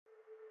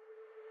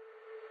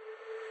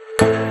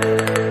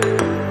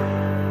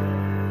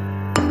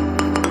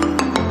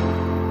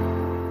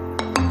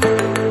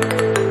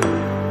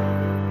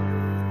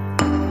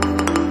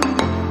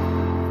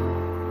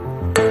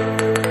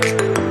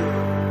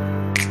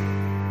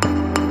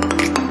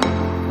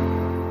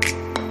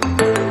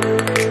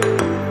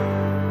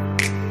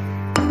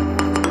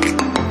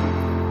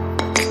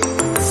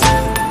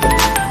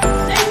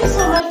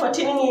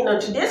on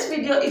today's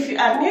video. If you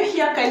are new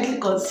here, kindly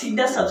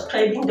consider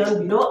subscribing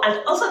down below, and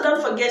also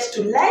don't forget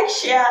to like,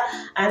 share,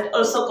 and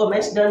also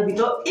comment down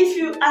below. If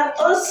you are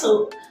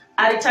also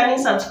a returning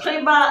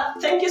subscriber,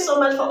 thank you so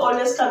much for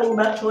always coming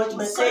back to watch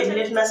my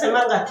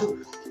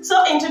content.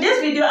 So in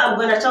today's video, I'm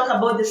going to talk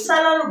about the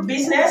salon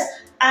business.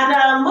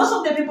 And most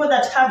of the people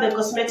that have the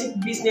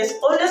cosmetic business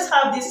always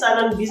have this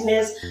salon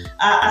business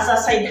as a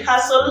side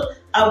hustle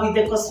with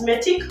the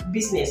cosmetic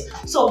business.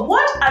 So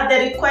what are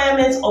the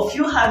requirements of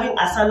you having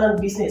a salon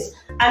business?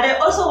 And I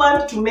also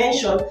want to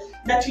mention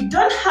that you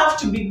don't have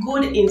to be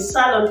good in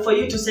salon for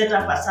you to set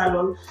up a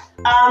salon.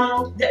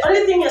 The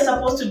only thing you're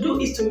supposed to do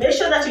is to make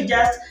sure that you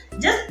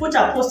just put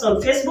a post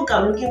on Facebook,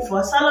 I'm looking for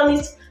a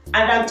salonist.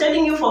 And I'm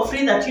telling you for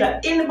free that your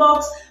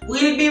inbox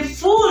will be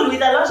full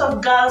with a lot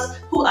of girls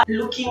who are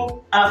looking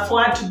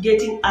forward to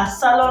getting a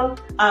salon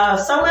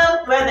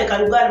somewhere where they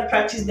can go and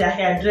practice their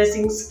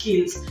hairdressing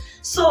skills.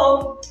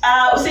 So,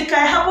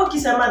 usikae hapo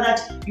kisema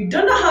that you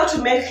don't know how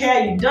to make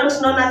hair, you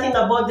don't know nothing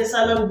about the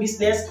salon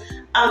business.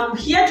 I'm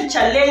here to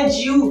challenge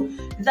you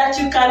that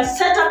you can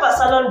set up a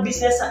salon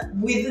business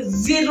with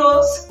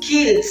zero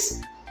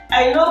skills.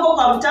 I know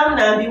kwa mtamu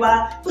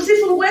naambiwa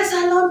usifungue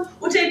salon,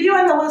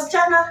 utaibiwa na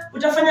wasichana,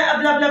 utafanya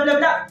blah blah blah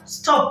blah.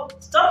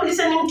 Stop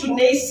listening to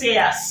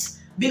naysayers,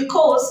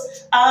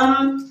 because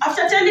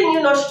after telling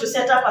you not to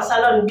set up a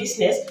salon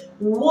business,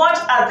 what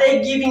are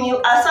they giving you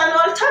as an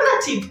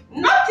alternative?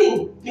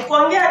 Nothing. Ni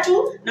kuongea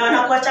tu na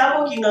wanakuacha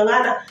hapo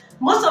kingangana.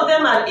 Most of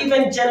them are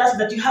even jealous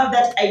that you have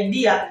that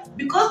idea,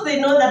 because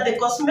they know that the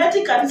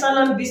cosmetic and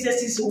salon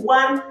business is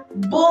one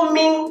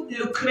booming,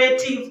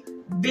 lucrative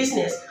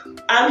business.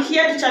 I'm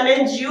here to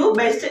challenge you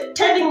by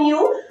telling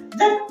you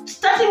that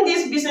starting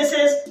these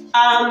businesses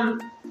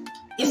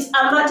is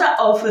a matter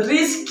of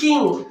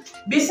risking.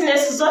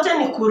 Business zote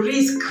ni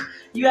kurisk.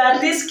 You are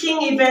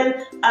risking even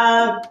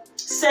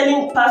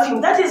selling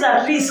perfume. That is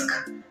a risk.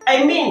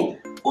 I mean,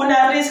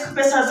 una risk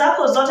pesa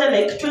zako zote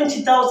like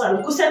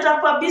 20,000 ku set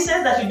up a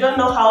business that you don't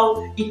know how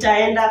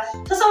itaenda.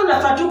 Sasa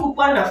unafaa tu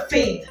kukuwa na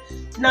faith.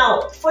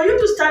 Now, for you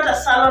to start a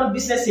salon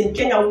business in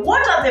Kenya,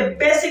 what are the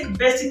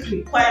basic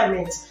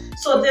requirements?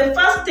 So the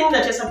first thing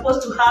that you're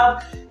supposed to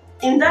have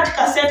in that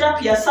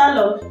setup your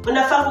salon,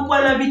 unafaa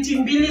kukuwa na viti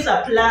mbili za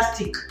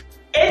plastic,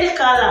 any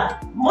color.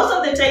 Most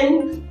of the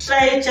time,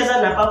 try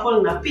cheza na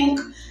purple na pink,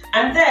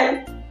 and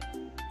then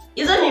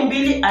hizo ni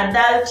mbili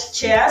adult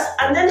chairs,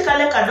 and then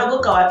kale kadogo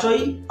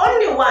kawatoi,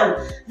 only one.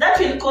 That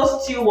will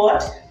cost you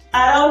what?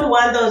 Around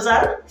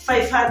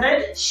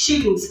 1,500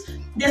 shillings.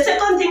 The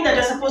second thing that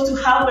you're supposed to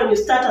have when you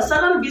start a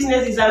salon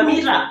business is a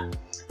mirror.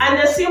 And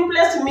the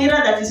simplest mirror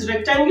that is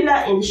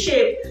rectangular in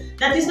shape,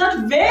 that is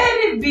not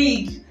very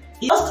big,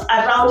 is just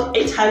around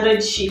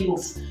 800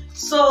 shillings.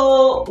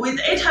 So with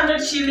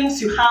 800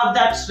 shillings, you have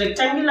that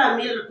rectangular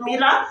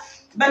mirror.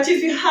 But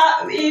if you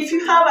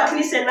have at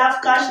least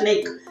enough cash,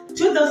 like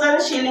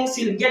 2,000 shillings,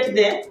 you'll get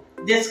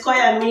the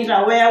square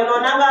mirror, where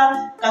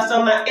unaonanga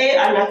customer A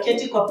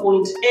anaketi kwa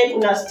point A,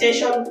 kuna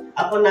station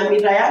akona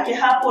mirror yake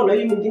hapo na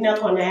huyu mwingine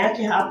akona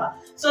yake hapa.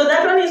 So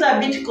that one is a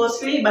bit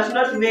costly but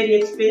not very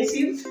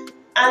expensive.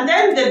 And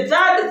then the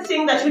third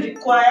thing that you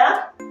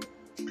require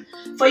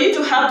for you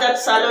to have that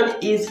salon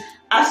is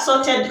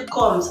assorted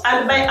combs.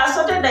 And by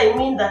assorted, I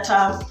mean that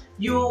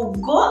you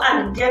go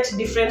and get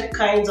different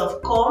kinds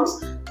of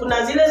combs.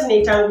 Kuna zile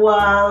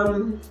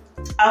zinaitangwa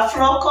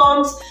afro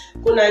combs,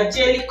 kuna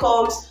jelly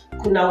combs,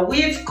 kuna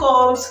weave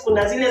combs,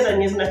 kuna zile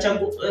zenye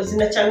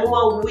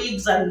zinachanua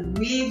wigs and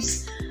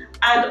weaves.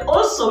 And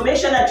also make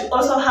sure that you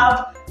also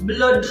have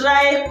blow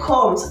dry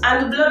combs.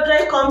 And blow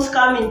dry combs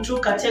come in two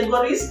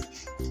categories.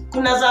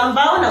 Kuna za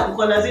mbao na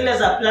kuna zile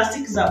za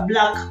plastic za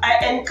black.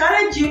 I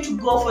encourage you to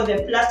go for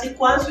the plastic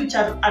ones, which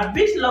are a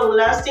bit long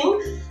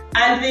lasting,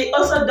 and they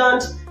also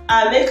don't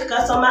make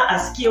customer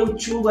asikie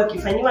uchungu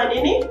akifanyiwa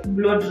nini?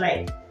 Blow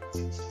dry.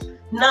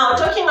 Now,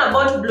 talking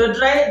about blow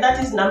dry,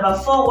 that is number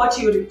 4, what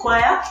you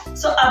require.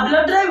 So a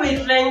blow dry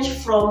will range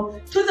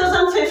from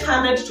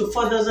 2,500 to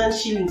 4,000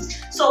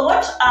 shillings. So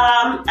what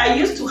I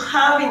used to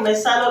have in my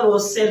salon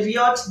was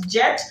Seriot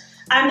Jet.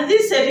 And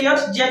this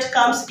Seriot Jet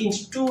comes in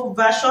two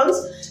versions.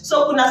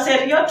 So kuna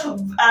Seriot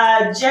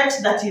Jet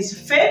that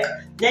is fake,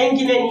 na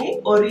ingine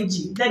ni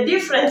origi. The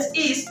difference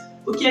is,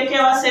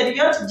 ukiekewa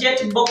Seriot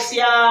Jet box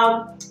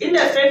ya ile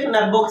fake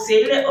na box ya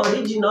ile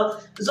original,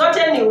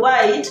 zote ni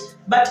white,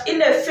 but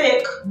ile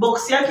fake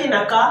box yake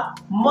inaka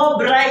more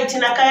bright,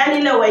 inaka yani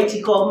ile white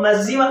iko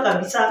maziwa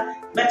kabisa.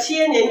 But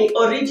here ni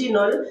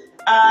original,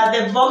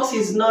 the box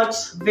is not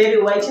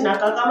very white,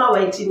 inaka kama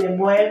white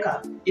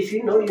imeboeka. If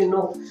you know, you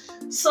know.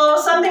 So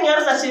something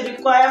else that you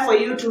require for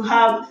you to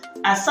have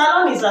a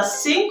salon is a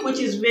sink, which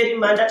is very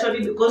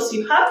mandatory because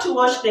you have to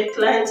wash the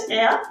client's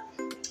hair.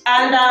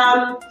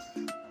 And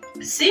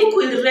sink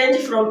will range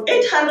from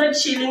 800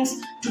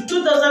 shillings to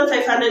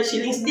 2,500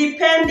 shillings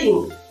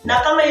depending. Na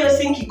kama hiyo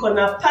sink iko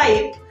na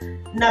pipe,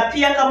 na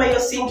pia kama hiyo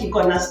sink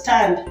iko na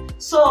stand.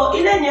 So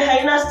ile yenye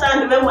haina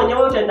stand, wewe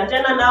mwenyewe utaenda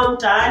tena nao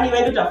mtaani,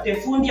 wewe utafute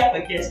fundi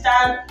akuwekee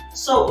stand.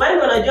 So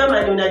wewe unajua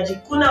mali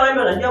unajikuna,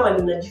 wewe unajua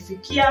mali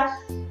unajifikia.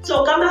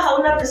 So kama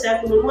hauna pesa ya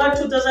kununua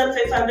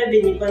 2500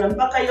 yenye iko na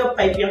mpaka hiyo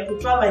pipe ya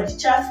kutoa maji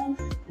chafu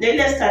na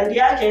ile stand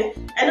yake,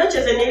 eno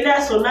cheze na ile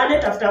ya sonane,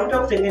 tafuta mtu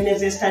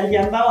kutengeneza stand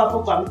ya mbao hapo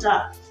kwa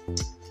mtaa.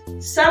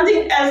 Something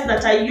else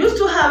that I used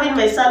to have in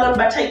my salon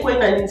but haikuwa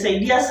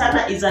inanisaidia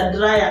sana is a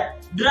dryer.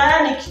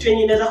 Dryer ni kitu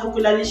yenye inaweza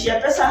kukulalishia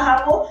pesa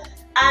hapo,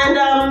 and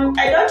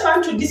I don't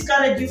want to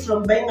discourage you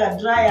from buying a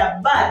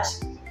dryer, but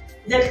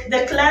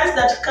the clients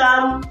that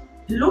come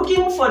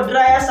looking for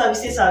dryer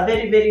services are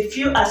very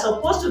few as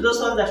opposed to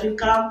those ones that will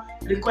come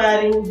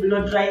requiring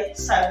blow dry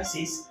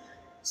services.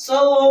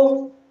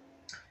 So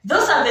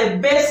those are the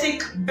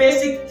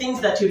basic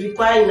things that you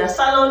require in a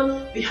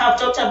salon. We have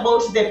talked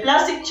about the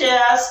plastic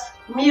chairs,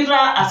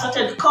 mirror,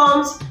 assorted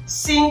combs,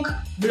 sink,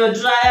 blow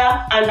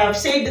dryer, and I've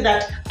said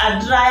that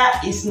a dryer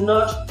is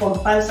not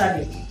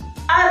compulsory.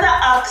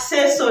 Other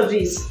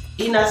accessories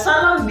in a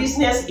salon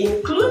business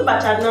include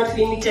but are not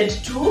limited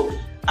to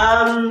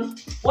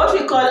what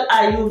we call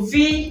a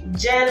UV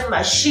gel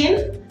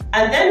machine,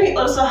 and then we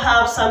also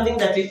have something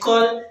that we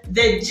call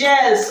the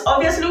gels.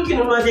 Obviously,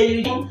 you know the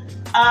UV,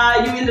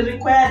 you will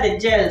require the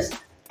gels,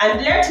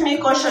 and let me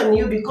caution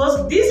you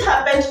because this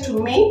happened to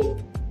me.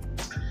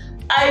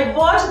 I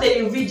bought the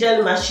UV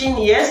gel machine.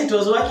 Yes, it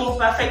was working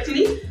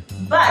perfectly,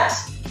 but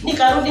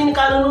nikarudi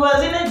nikanunua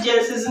zile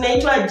gels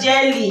zinaitwa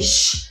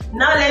gelish.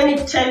 Now let me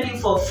tell you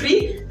for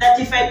free that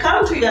if I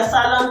come to your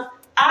salon,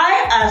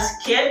 I as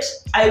Cate,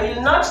 I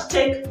will not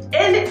take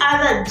any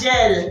other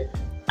gel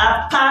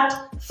apart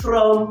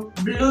from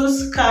Blue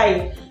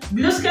Sky.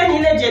 Blue Sky ni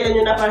ile gel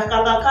yenye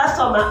unapakanga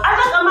customer.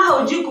 Hata kama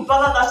haujui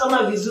kupaka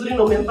customer vizuri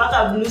na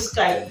umempaka Blue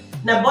Sky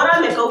na bora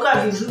amekauka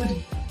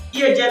vizuri,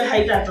 hiyo gel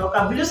haitatoka.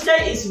 Blue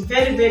Sky is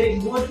very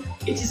good.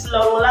 It is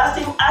long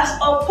lasting as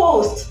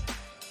opposed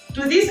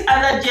to these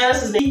other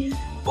gels.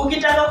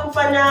 Ukitaka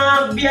kufanya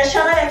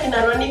biashara ya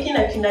kina Roniki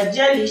na kina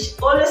Gelish,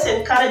 always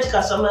encourage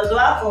customers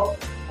wako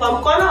kwa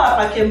mkono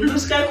wapake Blue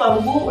Sky, kwa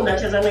mguu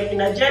unacheza na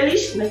kina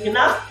Gelish na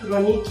kina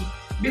Roniki,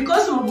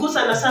 because mguu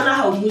sana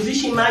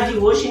hauguzishi maji,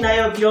 uoshi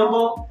nayo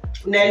vyombo,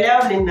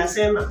 unaelewa vile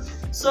ninasema.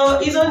 So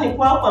hizo ni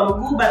kwa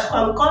mguu, but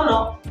kwa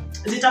mkono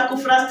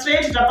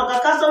zitakufrustrate. Utapaka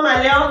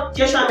customer leo,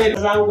 kesho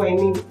amezangu. I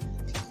mean,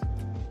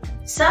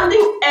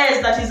 something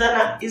else that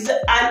is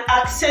an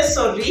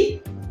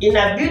accessory in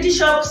a beauty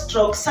shop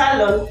stroke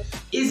salon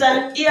is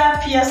an ear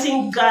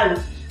piercing gun.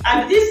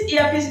 And this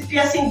ear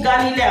piercing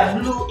gun ile ya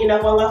blue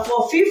inakwanga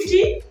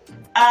 450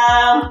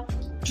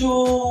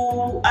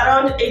 to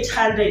around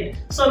 800.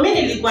 So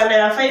mimi nilikuwa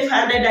na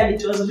 500 and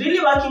it was really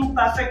working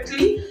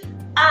perfectly.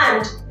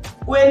 And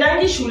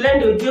uendangi shule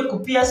ndio ujue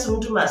kupierce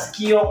mtu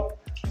masikio.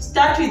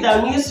 Start with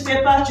a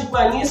newspaper,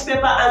 chukua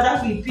newspaper, anza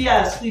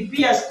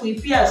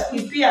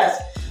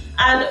kuipierce.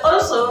 And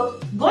also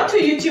go to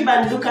YouTube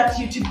and look at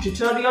YouTube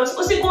tutorials.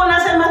 Usikuwa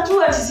unasema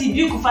tu ati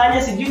sijui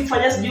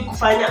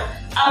kufanya.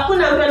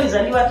 Hakuna mtu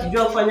alizaliwa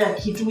akijua kufanya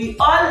kitu. We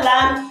all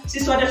learn.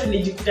 Sisi wote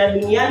tulijikuta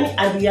duniani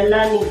and we are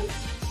learning.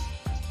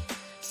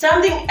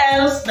 Something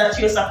else that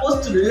you're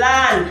supposed to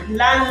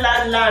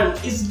learn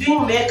is doing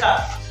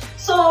makeup.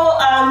 So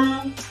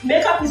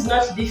makeup is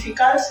not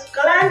difficult.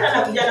 Client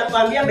anakuja na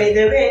kuambia, by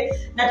the way,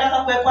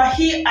 nataka kuwekwa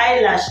hii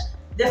eyelash.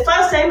 The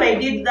first time I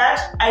did that,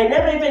 I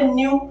never even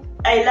knew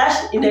eyelash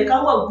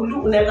inawekwa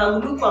glue, unaweka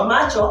glue kwa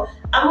macho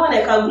ama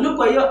unaweka glue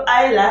kwa hiyo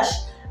eyelash.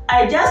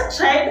 I just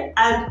tried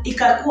and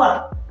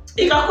ikakuwa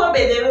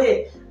by the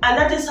way, and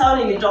that is how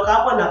nilitoka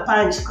hapo na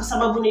punch, kwa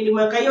sababu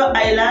nilimweka hiyo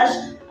eyelash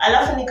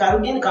alafu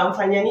nikarudi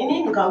nikamfanya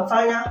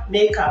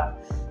makeup.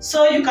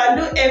 So you can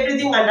do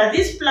everything under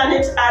this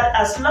planet Earth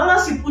as long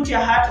as you put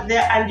your heart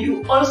there and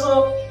you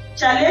also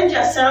challenge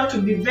yourself to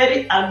be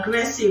very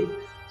aggressive.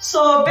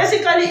 So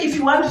basically, if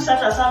you want to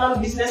start a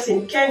salon business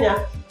in Kenya,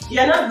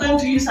 you're not going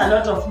to use a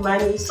lot of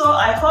money. So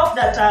I hope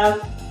that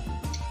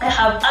I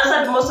have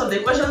answered most of the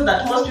questions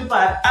that most people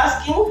are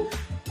asking.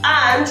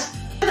 And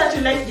that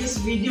you like this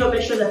video,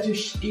 make sure that you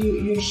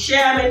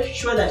share, make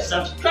sure that you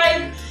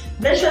subscribe,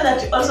 make sure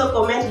that you also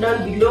comment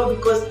down below,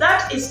 because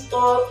that is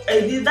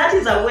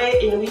a way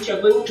in which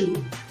you're going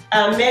to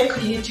make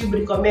YouTube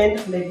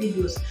recommend my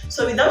videos.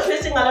 So without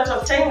wasting a lot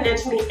of time,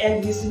 let me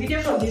end this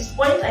video from this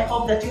point. I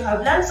hope that you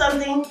have learned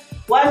something.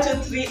 1, 2,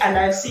 3, and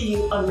I'll see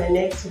you on my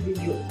next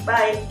video.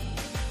 Bye.